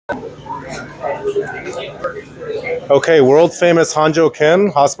Okay, world famous Hanjo Kim,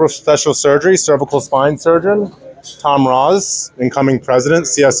 hospital special surgery, cervical spine surgeon. Tom Mroz, incoming president,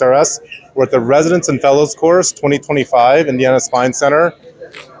 CSRS. We're at the Residents and Fellows course 2025, Indiana Spine Center.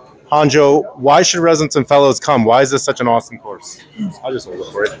 Hanjo, why should residents and fellows come? Why is this such an awesome course? I'll just hold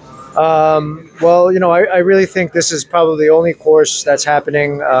it for it. Well, I really think this is probably the only course that's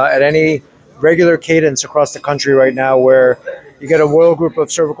happening at any regular cadence across the country right now where you get a world group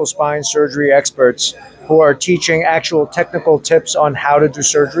of cervical spine surgery experts who are teaching actual technical tips on how to do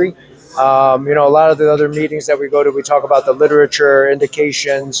surgery. A lot of the other meetings that we go to, we talk about the literature,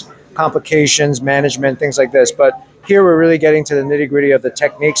 indications, complications, management, things like this. But here we're really getting to the nitty-gritty of the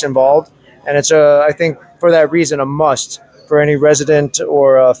techniques involved. And it's, I think, for that reason, a must for any resident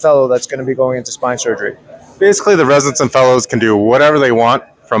or a fellow that's going to be going into spine surgery. Basically, the residents and fellows can do whatever they want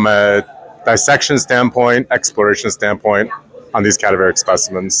from a dissection standpoint, exploration standpoint on these cadaveric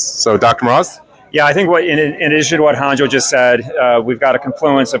specimens. So, Dr. Mroz? Yeah, I think in addition to what Hanjo just said, we've got a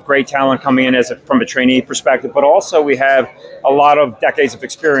confluence of great talent coming in from a trainee perspective, but also we have a lot of decades of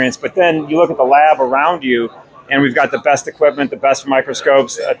experience. But then you look at the lab around you, and we've got the best equipment, the best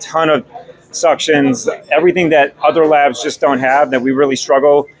microscopes, a ton of suctions, everything that other labs just don't have that we really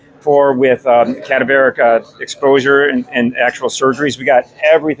struggle for with cadaveric exposure and actual surgeries. We got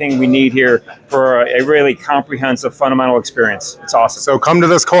everything we need here for a really comprehensive fundamental experience. It's awesome. So come to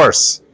this course.